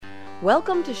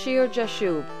Welcome to Shir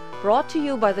Jeshub, brought to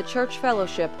you by the Church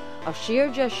Fellowship of Shir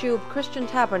Jeshub Christian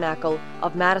Tabernacle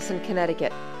of Madison,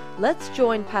 Connecticut. Let's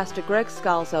join Pastor Greg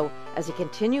Scalzo as he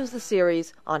continues the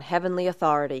series on Heavenly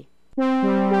Authority.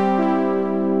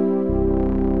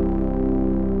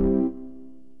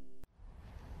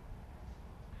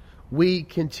 We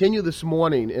continue this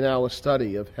morning in our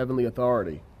study of Heavenly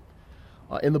Authority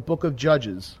in the book of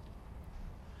Judges.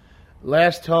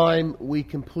 Last time we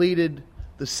completed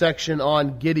the section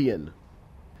on Gideon.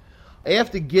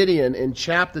 After Gideon, in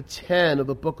chapter 10 of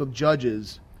the book of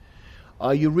Judges,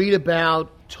 you read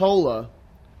about Tola,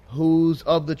 who's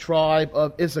of the tribe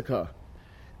of Issachar.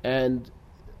 And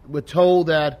we're told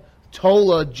that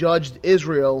Tola judged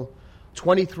Israel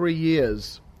 23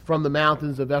 years from the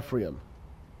mountains of Ephraim.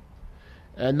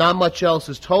 And not much else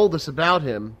is told us about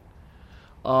him.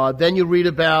 Then you read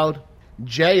about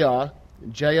Jair.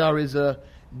 Jair is a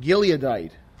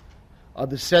Gileadite, a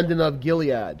descendant of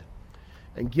Gilead.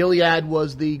 And Gilead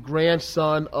was the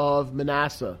grandson of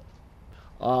Manasseh.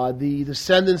 The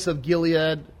descendants of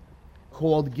Gilead,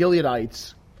 called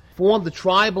Gileadites, formed the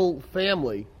tribal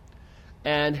family,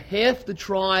 and half the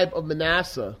tribe of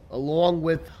Manasseh, along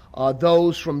with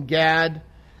those from Gad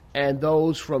and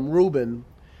those from Reuben,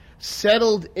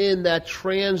 settled in that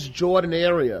Trans-Jordan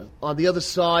area on the other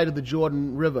side of the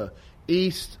Jordan River,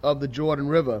 east of the Jordan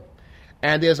River.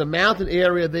 And there's a mountain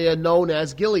area there known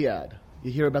as Gilead.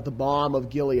 You hear about the balm of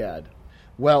Gilead.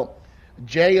 Well,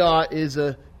 Jair is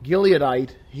a Gileadite.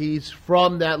 He's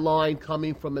from that line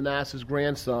coming from Manasseh's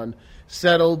grandson,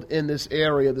 settled in this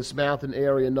area, this mountain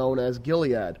area known as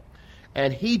Gilead.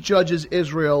 And he judges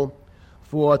Israel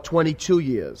for 22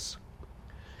 years.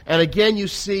 And again, you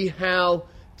see how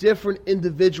different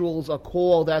individuals are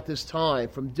called at this time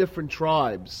from different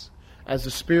tribes as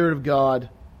the Spirit of God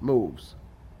moves.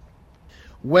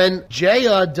 When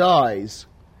Jair dies,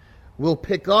 we'll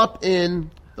pick up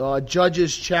in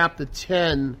Judges chapter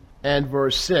 10 and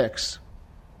verse 6.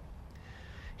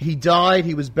 He died,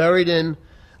 he was buried in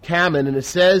Caman, and it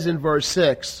says in verse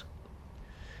 6,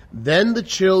 "Then the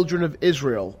children of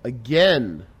Israel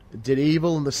again did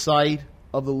evil in the sight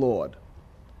of the Lord,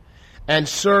 and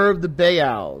served the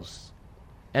Baals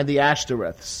and the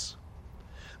Ashtoreths,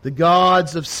 the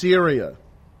gods of Syria,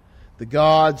 the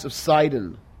gods of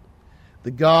Sidon, the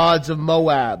gods of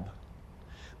Moab,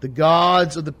 the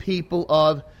gods of the people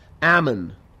of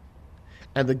Ammon,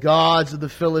 and the gods of the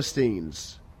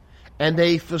Philistines. And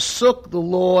they forsook the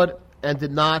Lord and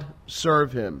did not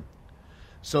serve him.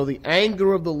 So the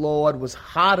anger of the Lord was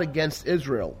hot against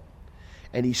Israel,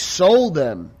 and he sold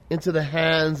them into the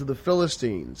hands of the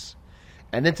Philistines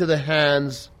and into the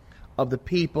hands of the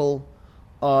people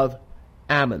of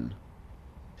Ammon.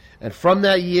 And from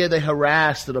that year they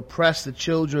harassed and oppressed the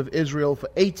children of Israel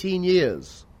for 18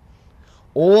 years.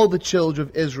 All the children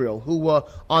of Israel who were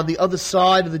on the other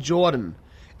side of the Jordan,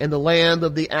 in the land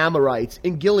of the Amorites,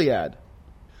 in Gilead.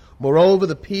 Moreover,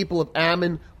 the people of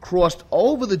Ammon crossed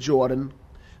over the Jordan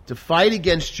to fight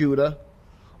against Judah,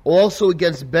 also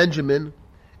against Benjamin,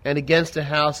 and against the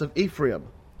house of Ephraim,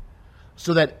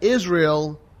 so that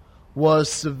Israel was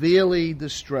severely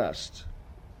distressed.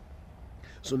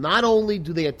 So not only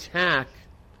do they attack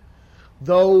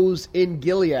those in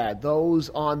Gilead, those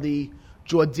on the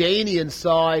Jordanian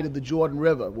side of the Jordan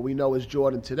River, what we know as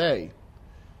Jordan today,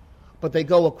 but they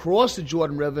go across the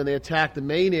Jordan River and they attack the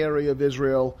main area of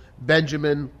Israel,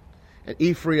 Benjamin and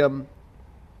Ephraim.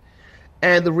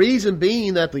 And the reason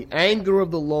being that the anger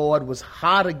of the Lord was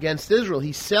hot against Israel.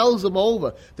 He sells them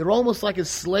over. They're almost like in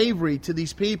slavery to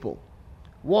these people.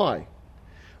 Why?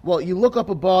 Well, you look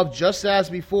up above just as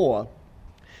before,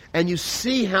 and you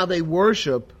see how they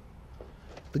worship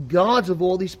the gods of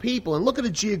all these people. And look at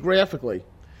it geographically.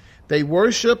 They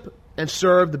worship and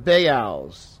serve the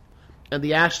Baals and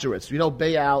the Ashtoreths. You know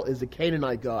Baal is the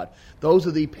Canaanite god. Those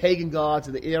are the pagan gods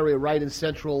in the area right in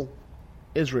central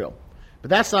Israel. But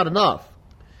that's not enough.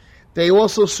 They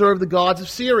also serve the gods of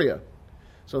Syria.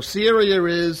 So Syria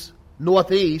is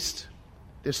northeast.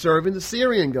 They're serving the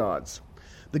Syrian gods.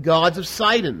 The gods of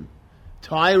Sidon,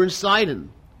 Tyre and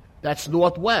Sidon. That's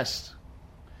northwest.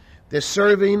 They're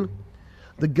serving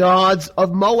the gods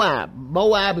of Moab.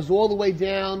 Moab is all the way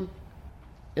down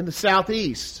in the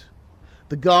southeast.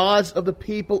 The gods of the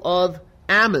people of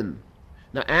Ammon.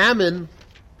 Now Ammon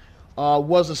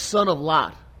was a son of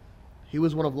Lot. He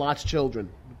was one of Lot's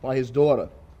children by his daughter.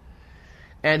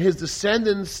 And his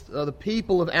descendants, the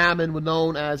people of Ammon, were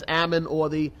known as Ammon or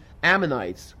the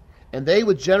Ammonites. And they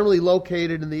were generally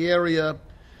located in the area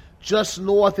just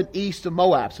north and east of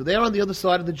Moab. So they're on the other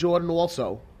side of the Jordan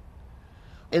also,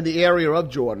 in the area of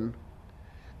Jordan.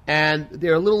 And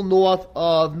they're a little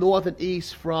north and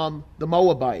east from the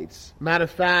Moabites. Matter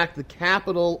of fact, the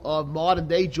capital of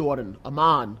modern-day Jordan,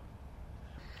 Amman,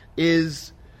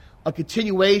 is a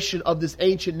continuation of this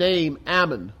ancient name,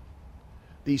 Ammon.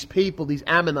 These people, these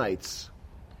Ammonites.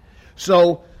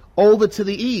 So, over to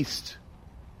the east,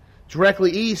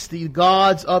 directly east, the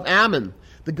gods of Ammon,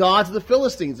 the gods of the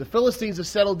Philistines. The Philistines are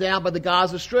settled down by the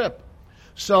Gaza Strip.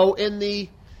 So, in the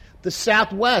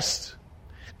southwest,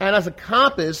 and as a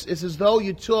compass, it's as though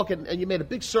you took and you made a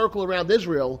big circle around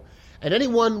Israel, and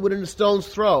anyone within a stone's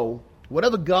throw,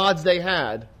 whatever gods they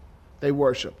had, they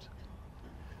worshipped.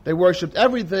 They worshipped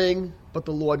everything but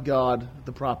the Lord God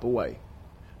the proper way.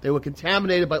 They were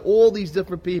contaminated by all these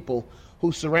different people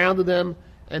who surrounded them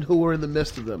and who were in the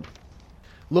midst of them,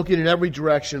 looking in every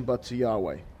direction but to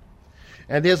Yahweh.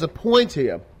 And there's a point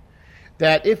here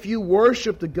that if you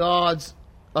worship the gods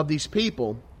of these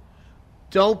people,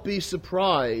 don't be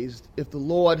surprised if the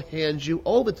Lord hands you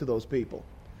over to those people.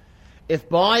 If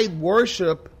by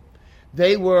worship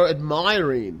they were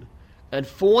admiring and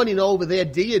fawning over their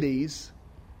deities,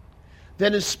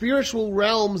 then in spiritual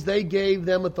realms they gave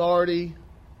them authority,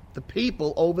 the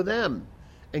people, over them.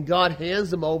 And God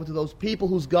hands them over to those people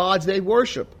whose gods they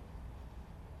worship.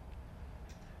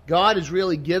 God is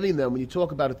really giving them, when you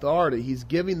talk about authority, He's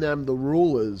giving them the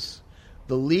rulers,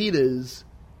 the leaders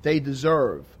they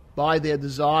deserve. By their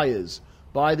desires,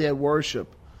 by their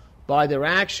worship, by their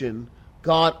action,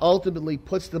 God ultimately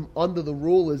puts them under the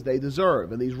rulers they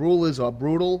deserve. And these rulers are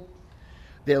brutal.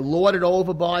 They're lorded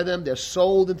over by them. They're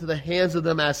sold into the hands of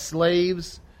them as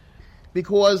slaves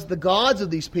because the gods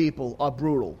of these people are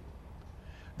brutal.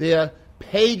 They're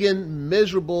pagan,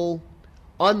 miserable,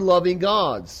 unloving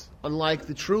gods, unlike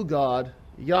the true God,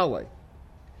 Yahweh.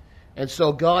 And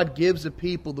so God gives the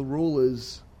people the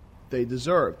rulers they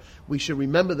deserve. We should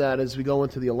remember that as we go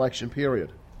into the election period.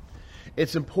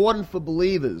 It's important for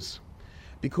believers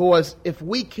because if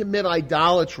we commit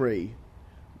idolatry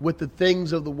with the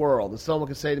things of the world, and someone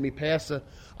can say to me, Pastor,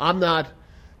 I'm not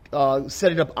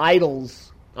setting up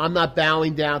idols. I'm not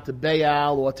bowing down to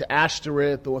Baal or to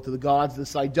Ashtoreth or to the gods of the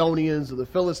Sidonians or the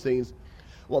Philistines.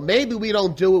 Well, maybe we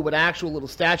don't do it with actual little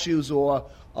statues or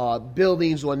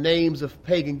buildings or names of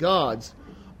pagan gods,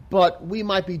 but we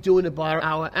might be doing it by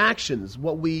our actions,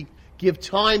 what we give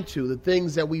time to, the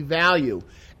things that we value.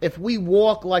 If we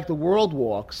walk like the world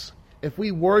walks, if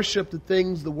we worship the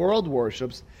things the world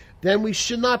worships, then we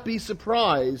should not be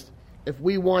surprised if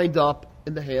we wind up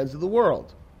in the hands of the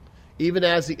world, even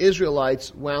as the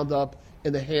Israelites wound up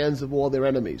in the hands of all their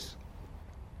enemies.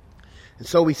 And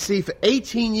so we see for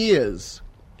 18 years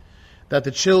that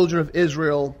the children of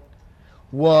Israel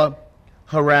were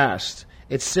harassed.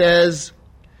 It says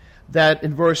that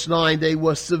in verse 9, they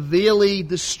were severely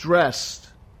distressed.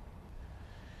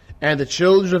 And the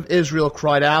children of Israel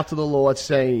cried out to the Lord,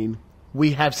 saying,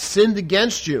 We have sinned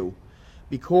against you,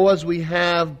 because we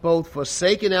have both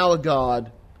forsaken our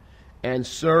God and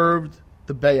served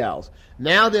the Baals.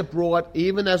 Now they're brought,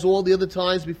 even as all the other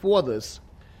times before this,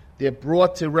 they're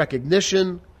brought to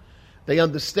recognition. They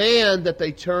understand that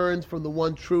they turned from the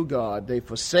one true God. They've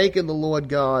forsaken the Lord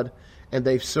God, and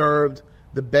they've served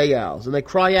the Baals. And they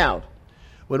cry out.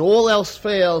 When all else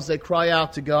fails, they cry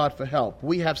out to God for help.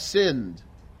 We have sinned.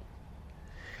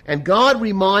 And God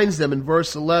reminds them in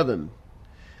verse 11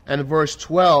 and in verse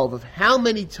 12 of how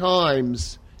many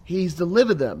times He's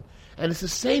delivered them. And it's the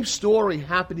same story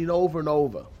happening over and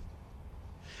over.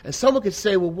 And someone could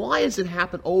say, well, why does it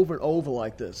happen over and over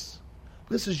like this?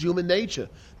 This is human nature.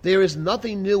 There is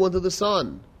nothing new under the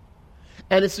sun.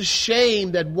 And it's a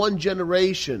shame that one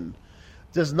generation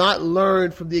does not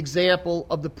learn from the example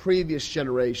of the previous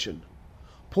generation.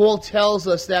 Paul tells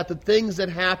us that the things that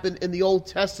happened in the Old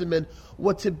Testament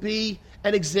were to be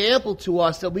an example to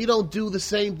us, that we don't do the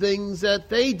same things that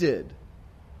they did.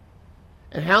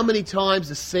 And how many times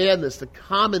the sadness, the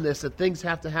commonness that things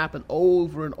have to happen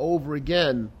over and over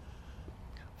again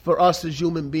for us as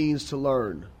human beings to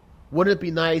learn. Wouldn't it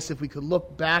be nice if we could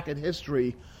look back at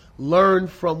history, learn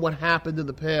from what happened in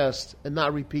the past, and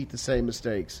not repeat the same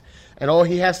mistakes? And all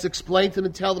he has to explain to them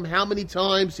and tell them how many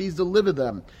times He's delivered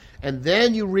them. And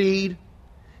then you read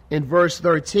in verse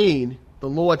 13, the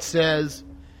Lord says,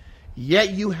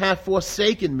 Yet you have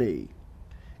forsaken me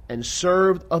and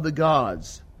served other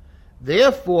gods.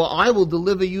 Therefore I will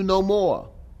deliver you no more.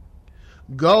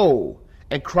 Go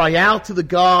and cry out to the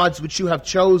gods which you have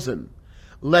chosen.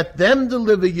 Let them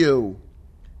deliver you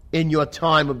in your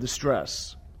time of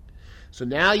distress. So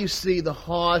now you see the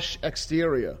harsh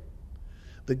exterior,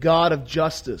 the God of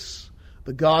justice,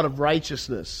 the God of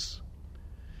righteousness,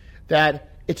 that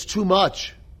it's too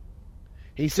much.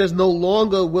 He says, no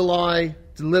longer will I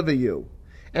deliver you.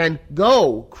 And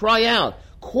go, cry out,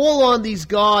 call on these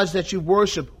gods that you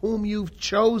worship, whom you've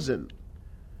chosen.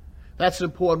 That's an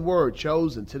important word,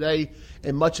 chosen. Today,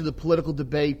 in much of the political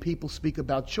debate, people speak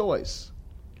about choice.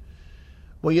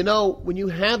 Well, you know, when you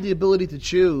have the ability to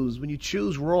choose, when you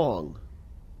choose wrong,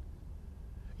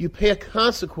 you pay a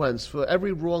consequence for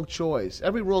every wrong choice.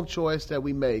 Every wrong choice that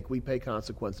we make, we pay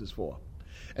consequences for.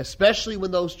 Especially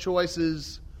when those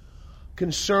choices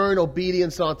concern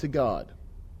obedience unto God.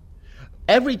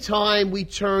 Every time we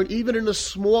turn, even in a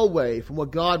small way, from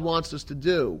what God wants us to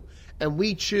do, and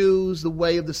we choose the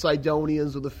way of the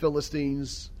Sidonians or the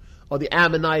Philistines or the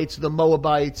Ammonites or the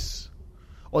Moabites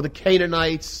or the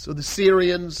Canaanites or the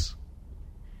Syrians.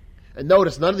 And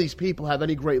notice, none of these people have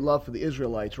any great love for the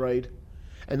Israelites, right?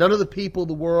 And none of the people of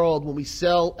the world, when we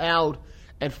sell out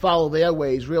and follow their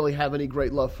ways, really have any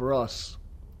great love for us.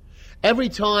 Every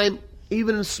time,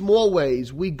 even in small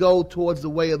ways, we go towards the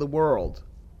way of the world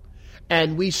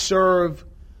and we serve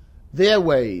their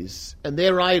ways and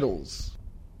their idols,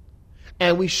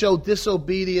 and we show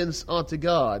disobedience unto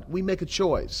God, we make a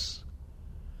choice.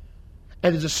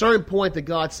 And there's a certain point that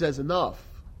God says, enough.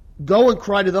 Go and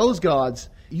cry to those gods,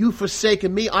 you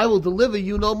forsaken me, I will deliver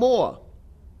you no more.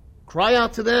 Cry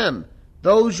out to them,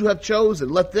 those you have chosen.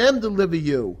 Let them deliver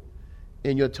you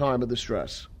in your time of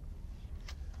distress.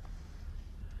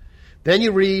 Then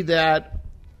you read that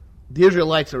the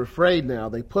Israelites are afraid now.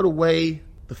 They put away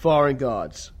the foreign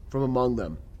gods from among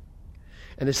them.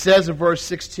 And it says in verse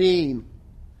 16,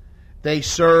 they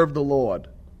serve the Lord.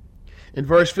 In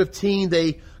verse 15,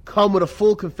 they come with a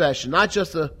full confession, not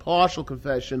just a partial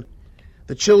confession.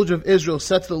 The children of Israel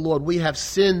said to the Lord, we have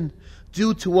sinned.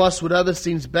 Do to us whatever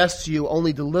seems best to you.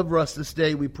 Only deliver us this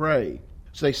day, we pray.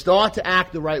 So they start to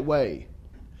act the right way.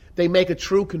 They make a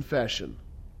true confession.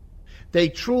 They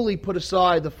truly put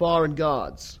aside the foreign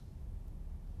gods.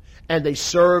 And they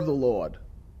serve the Lord.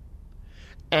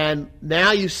 And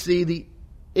now you see the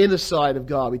inner side of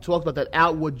God. We talked about that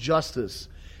outward justice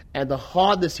and the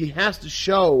hardness he has to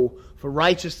show for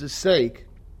righteousness' sake.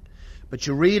 But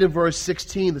you read in verse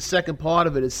 16, the second part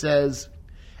of it, it says,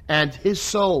 and his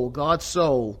soul, God's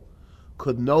soul,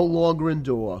 could no longer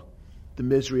endure the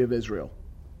misery of Israel.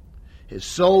 His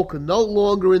soul could no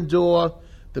longer endure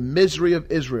the misery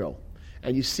of Israel.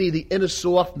 And you see the inner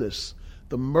softness,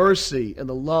 the mercy and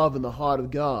the love in the heart of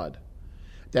God.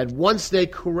 That once they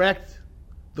correct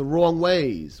the wrong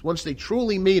ways, once they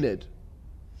truly mean it,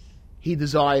 he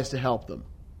desires to help them.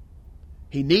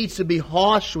 He needs to be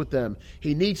harsh with them.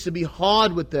 He needs to be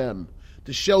hard with them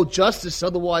to show justice,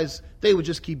 otherwise they would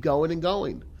just keep going and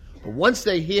going. But once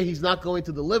they hear he's not going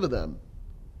to deliver them,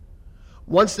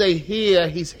 once they hear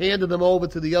he's handed them over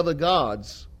to the other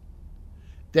gods,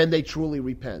 then they truly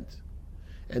repent.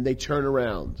 And they turn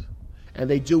around. And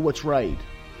they do what's right.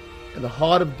 And the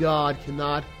heart of God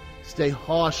cannot stay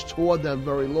harsh toward them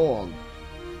very long.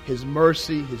 His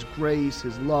mercy, his grace,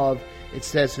 his love, it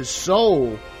says his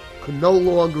soul could no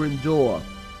longer endure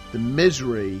the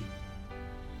misery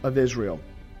of Israel.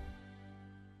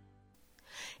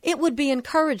 It would be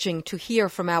encouraging to hear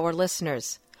from our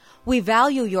listeners. We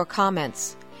value your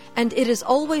comments, and it is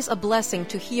always a blessing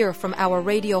to hear from our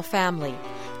radio family,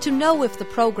 to know if the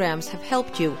programs have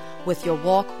helped you with your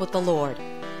walk with the Lord.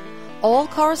 All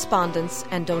correspondence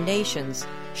and donations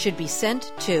should be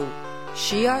sent to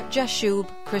Shear Jashub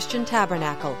Christian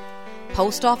Tabernacle,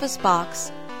 Post Office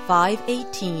Box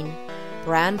 518,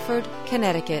 Branford,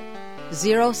 Connecticut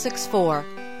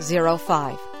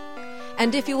 06405.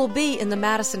 And if you will be in the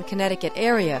Madison, Connecticut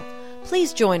area,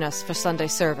 please join us for Sunday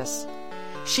service.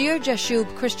 Shear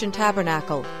Jashub Christian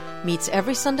Tabernacle meets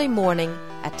every Sunday morning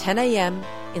at 10 a.m.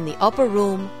 in the upper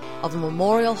room of the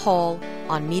Memorial Hall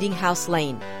on Meeting House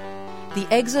Lane. The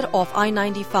exit off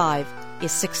I-95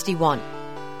 is 61.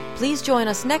 Please join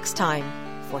us next time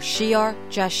for Shear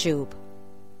Jashub.